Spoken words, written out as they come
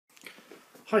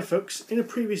Hi folks, in a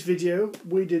previous video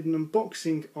we did an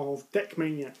unboxing of Deck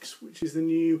Maniacs, which is the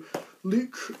new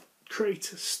Loot Crate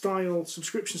style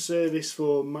subscription service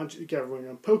for Magic the Gathering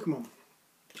and Pokemon.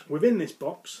 Within this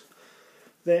box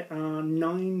there are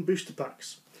 9 booster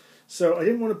packs. So I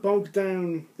didn't want to bog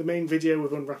down the main video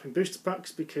with unwrapping booster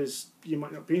packs because you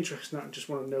might not be interested in that and just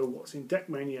want to know what's in Deck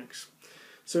Maniacs.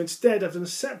 So instead I've done a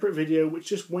separate video which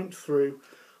just went through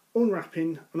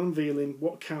unwrapping and unveiling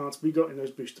what cards we got in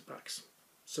those booster packs.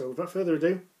 So without further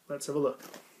ado, let's have a look.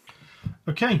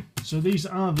 Okay, so these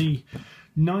are the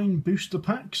 9 booster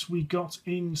packs we got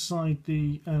inside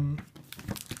the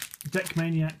Deck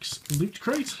Maniacs Loot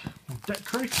Crate, or Deck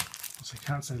Crate. So I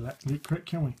can't say Loot Crate,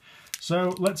 can we?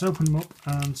 So let's open them up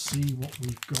and see what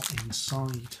we've got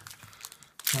inside.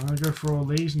 So I'm going to go through all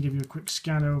these and give you a quick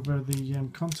scan over the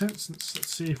contents. Let's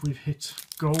see if we've hit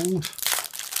gold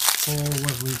or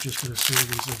whether we've just got a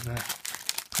series of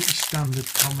pretty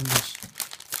standard commons.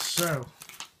 So,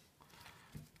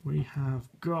 we have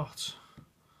got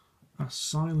a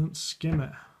Silent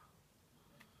Skimmer,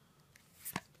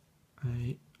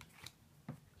 a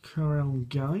Corel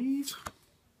Guide,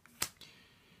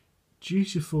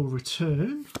 Dutiful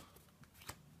Return,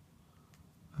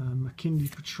 a McKinley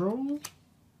Patrol,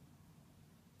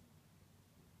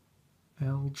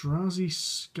 Eldrazi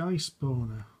Sky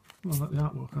Spawner. I like the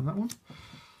artwork on that one.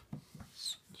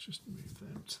 Let's just move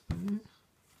them to there.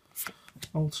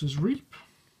 Altar's Reap,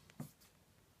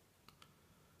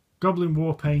 Goblin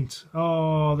Warpaint.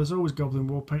 Oh, there's always Goblin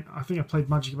Warpaint. I think I played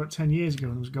Magic about 10 years ago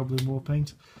and there was Goblin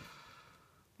Warpaint.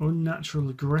 Unnatural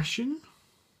Aggression,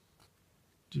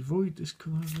 Devoid this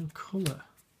colour, no colour.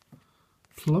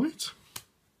 Plummet,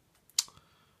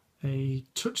 a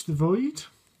Touch the Void,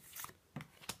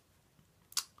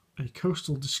 a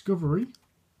Coastal Discovery.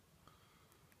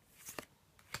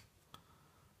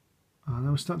 And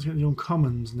then we're starting to get the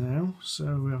uncommons now.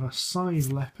 So we have a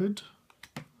Scythe Leopard,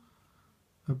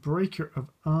 a Breaker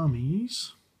of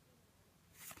Armies,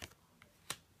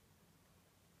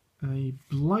 a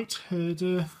Blight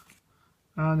Herder,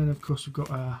 and then of course we've got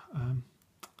a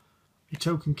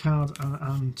token card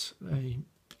and a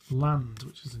land,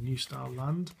 which is a new style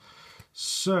land.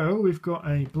 So we've got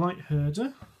a Blight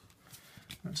Herder.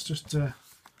 Let's just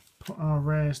put our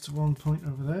rares to one point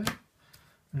over there.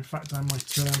 In fact, I might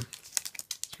let's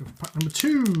go for pack number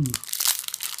 2.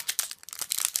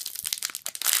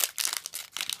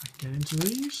 I can get into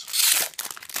these.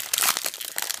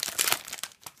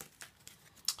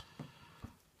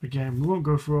 Again, we won't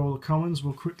go through all the commons.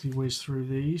 We'll quickly whiz through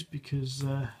these because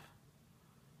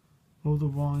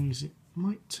otherwise it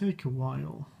might take a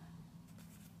while.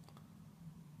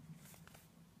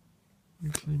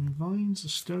 Reclaiming Vines, a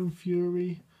Stone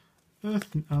Fury,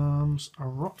 Earthen Arms, a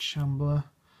Rock Shambler,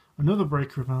 another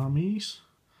Breaker of Armies,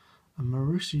 a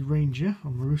Marusi Ranger,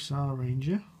 or Marusa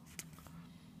Ranger,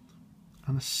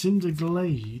 and a Cinder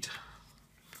Glade.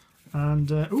 And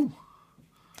ooh,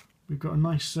 we've got a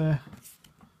nice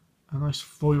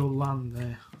foil land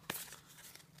there.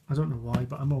 I don't know why,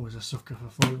 but I'm always a sucker for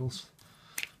foils.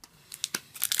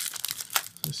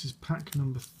 So this is pack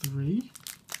number 3.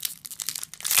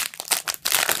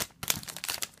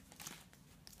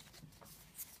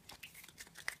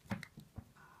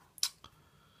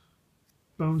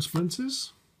 Bone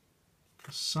Splinters,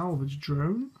 a Salvage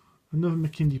Drone, another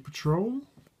McKinley Patrol,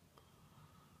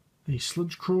 a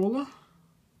Sludge Crawler,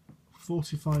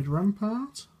 Fortified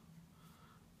Rampart,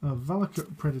 a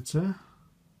Valakut Predator,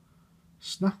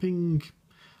 Snapping,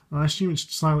 I assume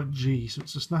it's silent G, so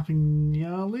it's a Snapping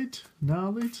Gnarlid,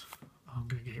 oh, I'm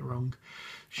going to get it wrong,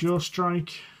 Sure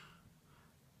Strike,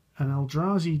 an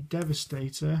Eldrazi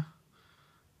Devastator,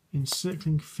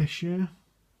 Encircling Fissure,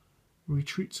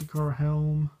 Retreat to Cora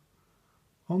Helm,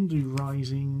 Undo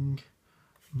Rising,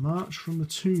 March from the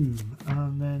Tomb,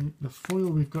 and then the foil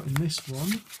we've got in this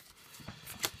one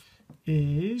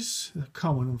is a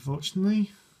common,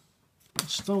 unfortunately. A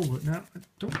Stalwart. Now, I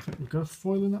don't think we got a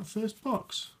foil in that first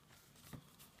box.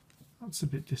 That's a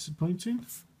bit disappointing.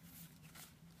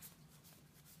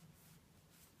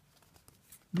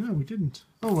 No, we didn't.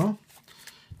 Oh well.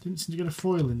 Didn't seem to get a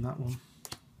foil in that one.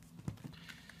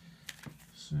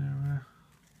 So,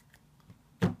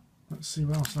 let's see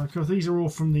what else I got. These are all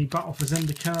from the Battle for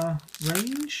Zendikar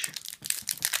range.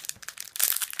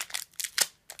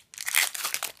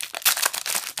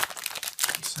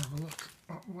 Let's have a look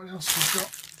at what else we've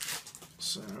got.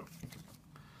 So,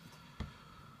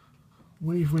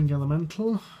 Wavewing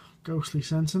Elemental, Ghostly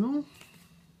Sentinel,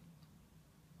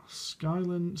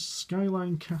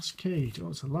 Skyline Cascade. Oh,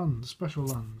 it's a land, special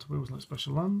land. We always like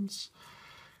special lands.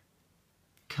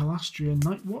 Calastria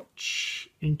Nightwatch,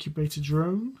 Incubator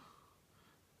Drone,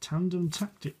 Tandem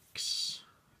Tactics,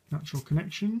 Natural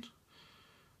Connection,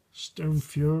 Stone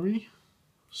Fury,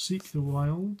 Seek the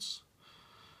Wilds,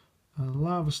 a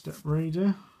Lava Step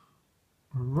Raider,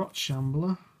 a Rot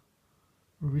Shambler,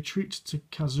 a Retreat to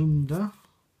Kazunda,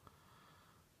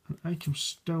 an Acom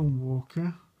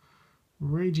Stonewalker,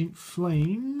 Radiant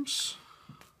Flames,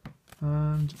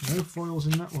 and no foils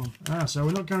in that one. So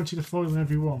we're not guaranteed a foil in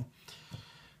every one.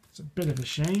 It's a bit of a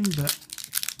shame, but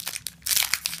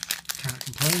can't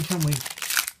complain, can we?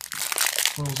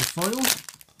 Foil's a foil.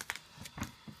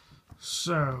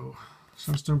 So,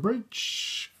 Sandstone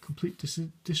Bridge, Complete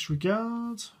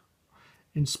Disregard,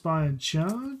 Inspired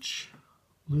Charge,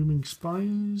 Looming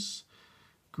Spires,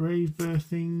 Grave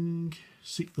Birthing,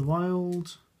 Seek the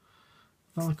Wild,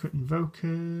 Valakut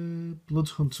Invoker,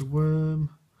 Bloodhunter Worm,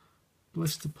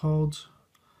 Blister Pod,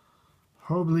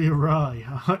 Horribly Awry.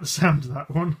 I like the sound of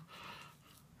that one.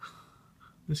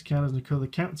 This card has no colour.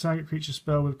 Count target creature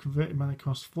spell with converted mana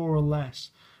cost 4 or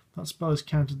less. If that spell is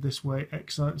countered this way,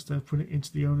 exile it instead of putting it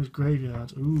into the owner's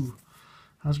graveyard. Ooh,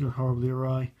 has gone horribly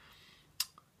awry.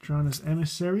 Drana's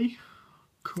Emissary,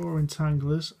 Core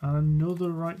Entanglers, and another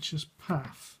Righteous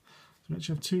Path. So we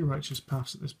actually have 2 Righteous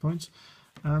Paths at this point.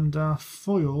 And our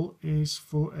foil is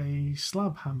for a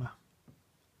Slab Hammer,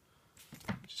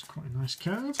 which is quite a nice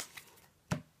card.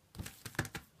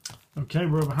 Okay,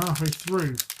 we're over halfway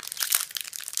through.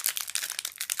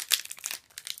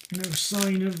 No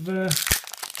sign of the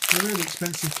really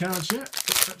expensive cards yet,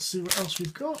 but let's see what else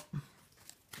we've got.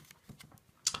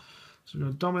 So we've got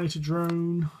a Dominator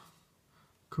Drone,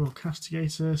 Core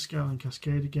Castigator, Scaling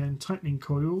Cascade again, Tightening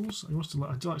Coils. I do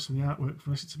like some of the artwork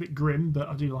for this. It's a bit grim, but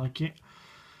I do like it.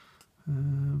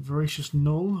 Voracious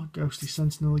Null, Ghostly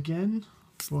Sentinel again,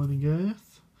 Boiling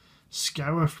Earth,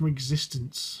 Scour from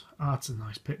Existence. That's a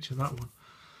nice picture, that one.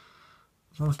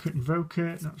 Valakut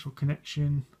Invoker, Natural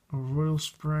Connection, a Royal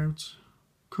Sprout,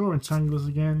 Core Entanglers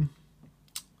again,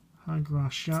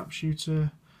 High-Grass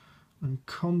Sharpshooter, and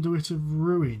Conduit of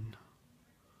Ruin.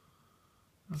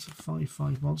 That's a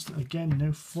 5/5 monster. Again,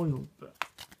 no foil, but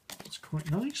it's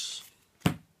quite nice.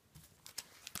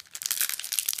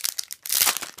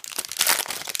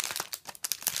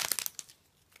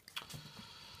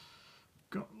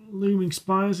 Got Looming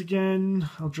Spires again,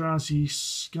 Eldrazi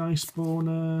Sky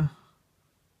Spawner,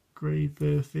 Grave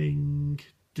Birthing,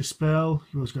 Dispel.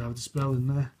 You always got to have a Dispel in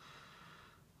there.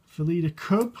 Felida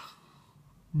Cub,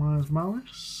 Miles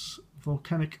Malice,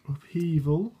 Volcanic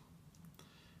Upheaval,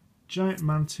 Giant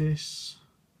Mantis,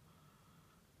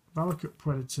 Valakut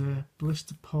Predator,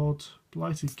 Blister Pod,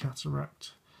 Blighted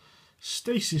Cataract,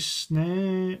 Stasis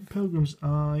Snare, Pilgrim's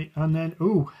Eye, and then,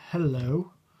 oh,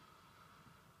 hello,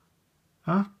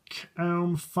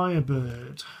 Archelm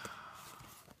Firebird.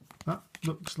 That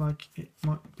looks like it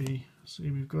might be.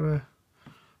 See, we've got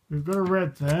a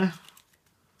red there.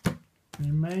 We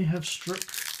may have struck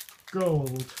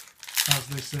gold, as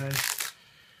they say.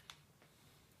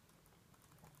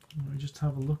 Let me just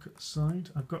have a look at the side.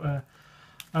 I've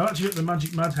actually got the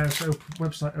Magic Madhouse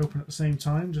website open at the same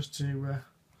time, just to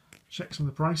check some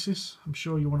of the prices. I'm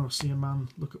sure you want to see a man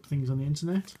look up things on the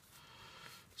internet.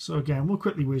 So again, we'll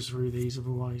quickly whiz through these,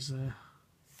 otherwise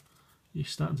you're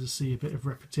starting to see a bit of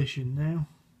repetition now.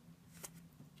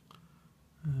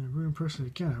 Really impressive.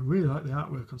 Again, I really like the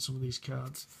artwork on some of these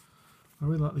cards. I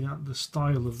really like the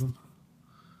style of them.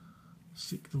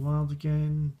 Seek the Wild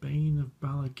again, Bane of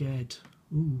Balaged.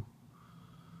 Ooh.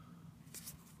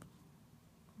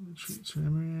 Retreat to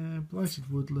Emeria, Blighted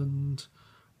Woodland,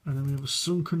 and then we have a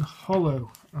Sunken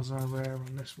Hollow as our rare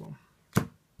on this one.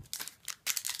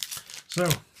 So,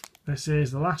 this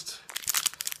is the last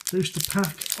booster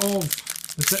pack of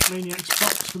the Deck Maniacs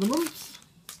box for the month.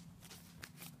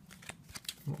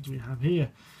 What do we have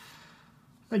here?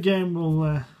 Again,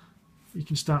 you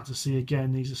can start to see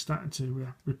again, these are starting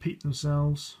to repeat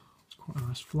themselves. It's quite a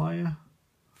nice flyer.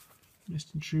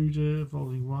 Mist Intruder,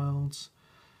 Evolving Wilds,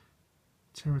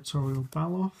 Territorial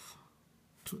Baloth,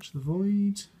 Touch the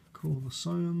Void, Call the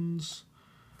Scions,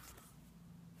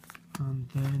 and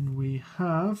then we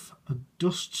have a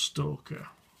Dust Stalker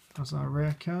as our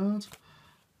rare card,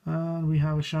 and we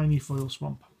have a shiny Foil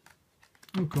Swamp.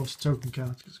 And of course, a token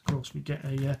card, because of course we get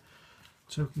a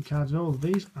token card in all of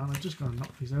these, and I'm just going to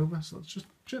knock these over, so let's just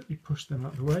gently push them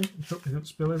out of the way and hope they don't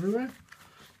spill everywhere,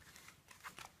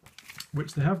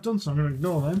 which they have done, so I'm going to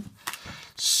ignore them.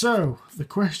 So the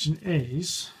question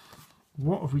is,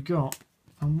 what have we got,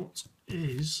 and what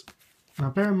is, now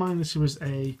bear in mind this was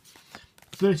a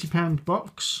 £30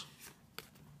 box,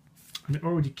 and it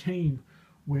already came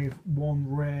with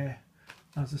one rare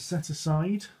as a set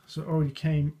aside, so it already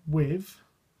came with,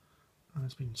 and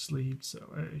it's been sleeved, so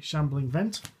a Shambling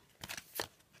Vent,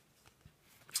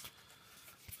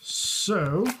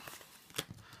 So,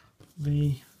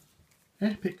 the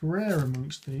epic rare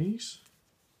amongst these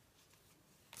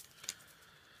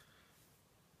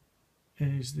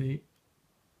is the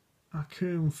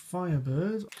Akum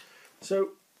Firebird. So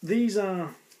these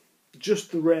are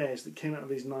just the rares that came out of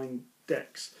these 9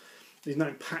 decks, these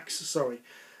 9 packs, sorry.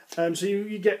 So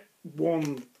you get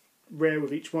one rare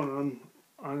with each one,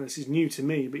 and this is new to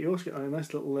me, but you also get a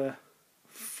nice little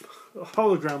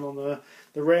hologram on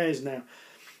the rares now.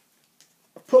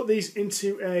 I've put these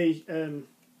into a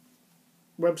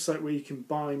website where you can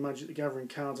buy Magic the Gathering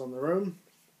cards on their own,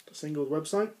 a single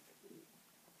website.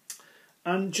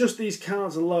 And just these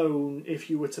cards alone, if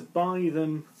you were to buy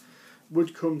them,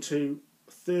 would come to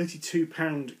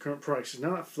 £32 at current prices.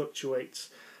 Now that fluctuates.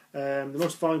 The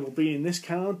most valuable being this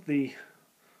card, the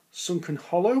Sunken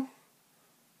Hollow,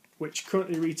 which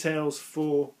currently retails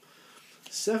for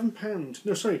 £7.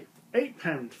 No, sorry,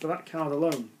 £8 for that card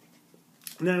alone.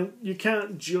 Now, you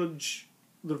can't judge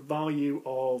the value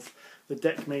of the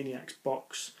Deck Maniacs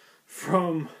box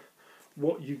from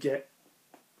what you get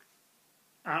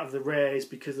out of the rares,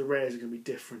 because the rares are going to be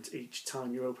different each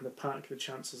time you open a pack, the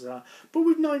chances are. But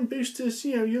with 9 boosters,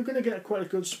 you know, you're going to get quite a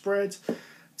good spread.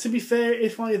 To be fair,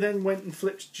 if I then went and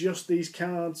flipped just these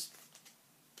cards,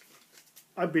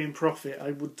 I'd be in profit. I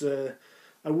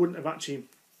wouldn't have actually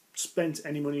spent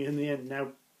any money in the end.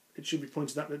 Now, it should be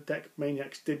pointed out that Deck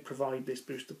Maniacs did provide this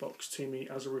booster box to me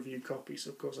as a review copy, so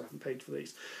of course I haven't paid for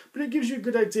these. But it gives you a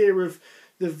good idea of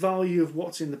the value of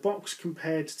what's in the box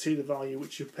compared to the value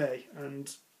which you pay.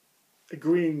 And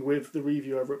agreeing with the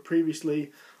review I wrote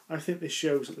previously, I think this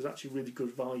shows that there's actually really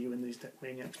good value in these Deck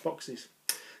Maniacs boxes.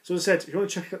 So as I said, if you want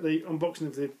to check out the unboxing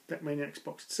of the Deck Maniacs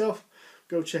box itself,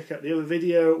 go check out the other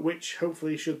video, which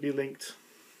hopefully should be linked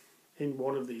in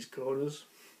one of these corners.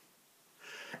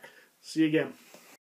 See you again.